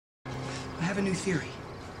have a new theory.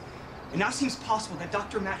 It now seems possible that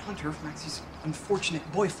Dr. Matt Hunter, Maxie's unfortunate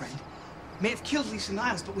boyfriend, may have killed Lisa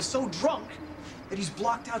Niles, but was so drunk that he's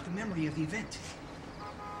blocked out the memory of the event.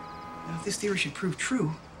 Now, if this theory should prove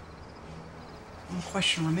true, one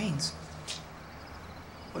question remains.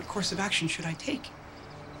 What course of action should I take?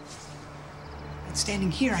 And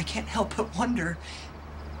standing here, I can't help but wonder,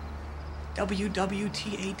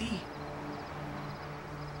 WWTAD.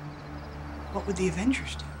 What would the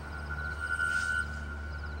Avengers do?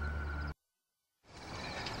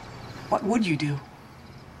 What would you do?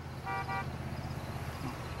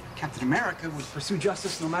 Captain America would pursue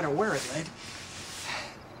justice no matter where it led.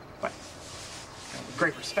 But, with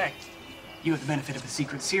great respect, you have the benefit of a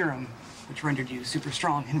secret serum, which rendered you super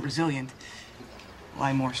strong and resilient. While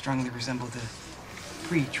I more strongly resemble the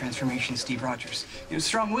pre-transformation Steve Rogers. You know,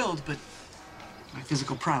 strong-willed, but my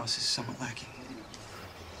physical prowess is somewhat lacking.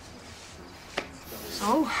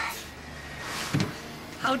 So,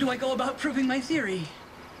 how do I go about proving my theory?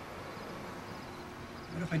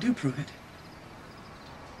 What if I do prove it?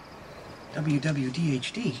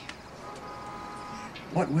 WWDHD.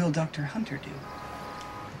 What will Dr. Hunter do?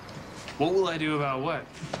 What will I do about what?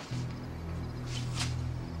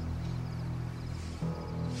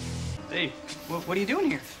 Hey. What are you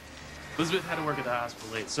doing here? Elizabeth had to work at the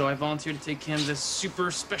hospital late, so I volunteered to take Kim this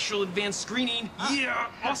super special advanced screening. Yeah,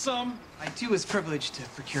 awesome. I, too, was privileged to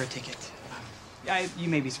procure a ticket. You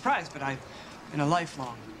may be surprised, but I've been a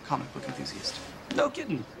lifelong comic book enthusiast. No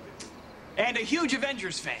kidding. And a huge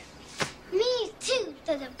Avengers fan. Me too.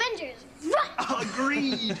 The Avengers rock.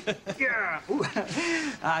 Agreed. Yeah.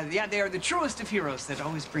 Yeah, they are the truest of heroes that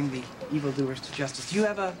always bring the evildoers to justice. Do you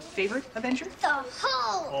have a favorite Avenger? The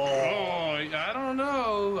Hulk. Oh, I don't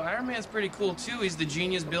know. Iron Man's pretty cool, too. He's the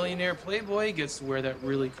genius billionaire playboy. He gets to wear that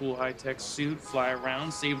really cool high-tech suit, fly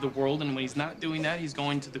around, save the world, and when he's not doing that, he's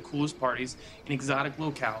going to the coolest parties in exotic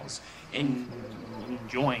locales and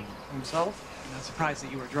enjoying himself. I'm not surprised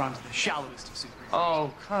that you were drawn to the shallowest of superheroes.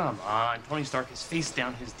 Oh, come on. Tony Stark has faced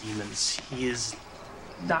down his demons. He is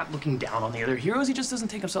not looking down on the other heroes. He just doesn't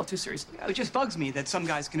take himself too seriously. It just bugs me that some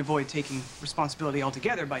guys can avoid taking responsibility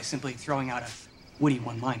altogether by simply throwing out a witty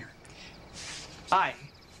one-liner. I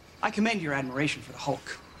commend your admiration for the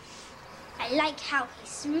Hulk. I like how he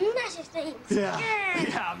smashes things.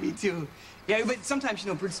 Yeah, me too. Yeah, but sometimes,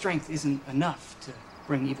 you know, brute strength isn't enough to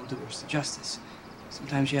bring evildoers to justice.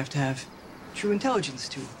 Sometimes you have to have true intelligence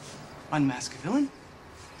to unmask a villain,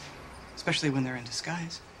 especially when they're in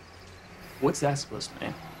disguise. What's that supposed to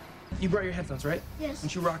mean? You brought your headphones, right? Yes. Why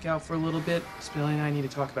don't you rock out for a little bit? Spinelli and I need to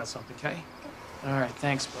talk about something, okay? All right,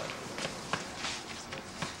 thanks, bud.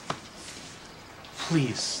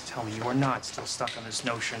 Please tell me you are not still stuck on this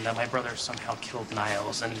notion that my brother somehow killed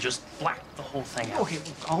Niles and just blacked the whole thing out. Okay,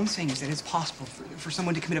 look, all I'm saying is that it's possible for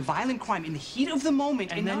someone to commit a violent crime in the heat of the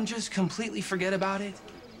moment and then just completely forget about it?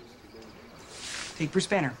 Take Bruce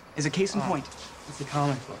Banner as a case in point. It's a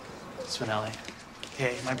comic book, Spinelli.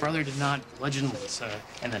 Okay, my brother did not bludgeon Lisa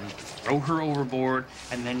and then throw her overboard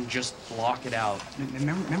and then just block it out.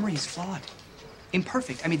 Memory is flawed.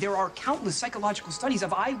 Imperfect. I mean, there are countless psychological studies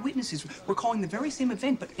of eyewitnesses recalling the very same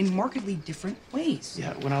event, but in markedly different ways.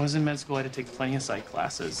 Yeah, when I was in med school, I had to take plenty of psych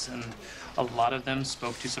classes, and a lot of them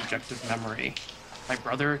spoke to subjective memory. My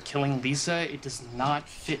brother killing Lisa, it does not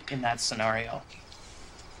fit in that scenario.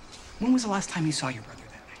 When was the last time you saw your brother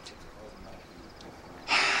that night?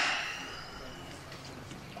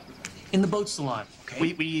 In the boat salon.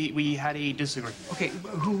 Okay. We had a disagreement. Okay,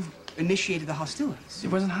 who initiated the hostilities? It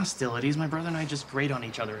wasn't hostilities. My brother and I just grate on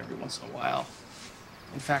each other every once in a while.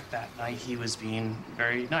 In fact, that night he was being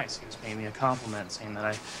very nice. He was paying me a compliment, saying that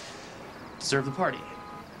I deserved the party.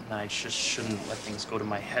 And I just shouldn't let things go to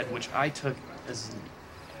my head, which I took as an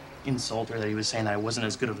insult, or that he was saying that I wasn't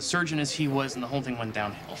as good of a surgeon as he was, and the whole thing went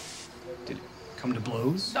downhill. Did it come to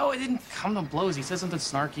blows? No, it didn't come to blows. He said something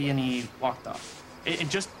snarky and he walked off. It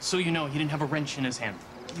just so you know, he didn't have a wrench in his hand.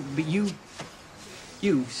 But you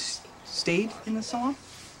stayed in the salon?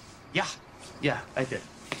 Yeah, I did.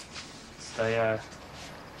 I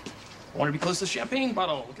wanted to be close to the champagne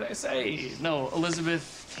bottle. What can I say? No,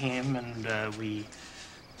 Elizabeth came and we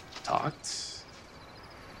talked.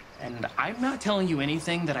 And I'm not telling you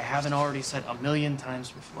anything that I haven't already said a million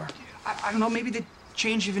times before. I don't know, maybe the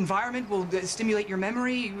change of environment will stimulate your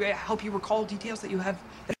memory, help you recall details that you have.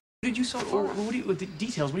 Did you so far? What the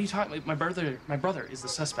details? What are you talking about? My brother is the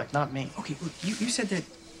suspect, not me. Okay, look, you said that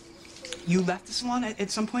you left the salon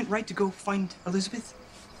at some point, right, to go find Elizabeth?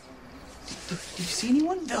 Did you see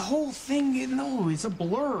anyone? The whole thing, no, it's a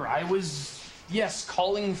blur. I was Yes,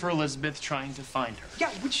 calling for Elizabeth, trying to find her. Yeah,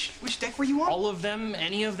 which deck were you on? All of them?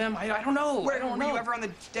 Any of them? I don't know. I don't Were know. you ever on the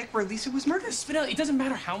deck where Lisa was murdered? Spinelli, it doesn't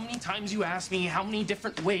matter how many times you ask me, how many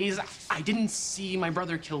different ways. I didn't see my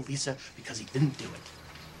brother kill Lisa because he didn't do it.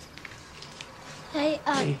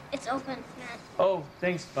 Hey, it's open, Matt. Oh,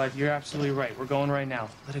 thanks, bud. You're absolutely right. We're going right now.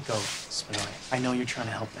 Let it go, Spinelli. I know you're trying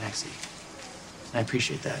to help Maxie. And I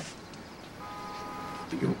appreciate that.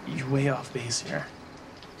 But you're way off base here.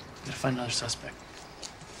 We gotta find another suspect.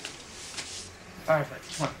 All right, bud.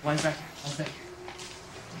 Come on. Line's back here. Line's back here.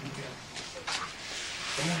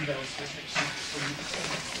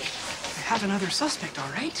 I have another suspect,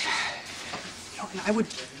 all right. You know, and I would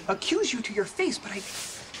accuse you to your face, but I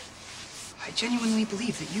genuinely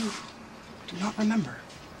believe that you do not remember.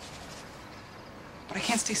 But I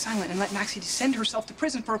can't stay silent and let Maxie send herself to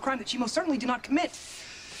prison for a crime that she most certainly did not commit.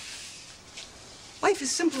 Life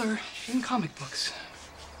is simpler in comic books.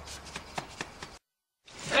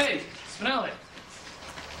 Hey, Spinelli. I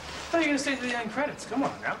thought you were gonna stay to the end credits. Come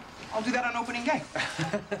on now. I'll do that on opening day.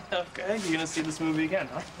 Okay, you're gonna see this movie again,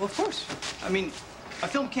 huh? Well, of course. I mean, a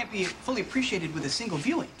film can't be fully appreciated with a single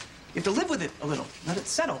viewing. You have to live with it a little, let it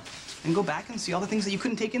settle, and go back and see all the things that you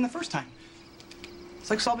couldn't take in the first time. It's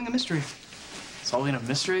like solving a mystery. Solving a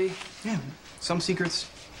mystery? Yeah, some secrets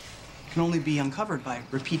can only be uncovered by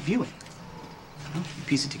repeat viewing. You know, you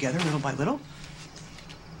piece it together little by little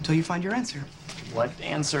until you find your answer. What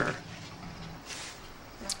answer?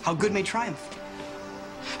 How good may triumph.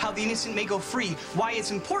 How the innocent may go free. Why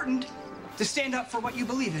it's important to stand up for what you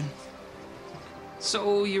believe in.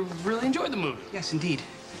 So you really enjoyed the movie? Yes, indeed.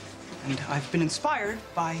 And I've been inspired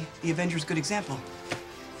by the Avengers' good example.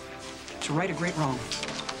 To right a great wrong.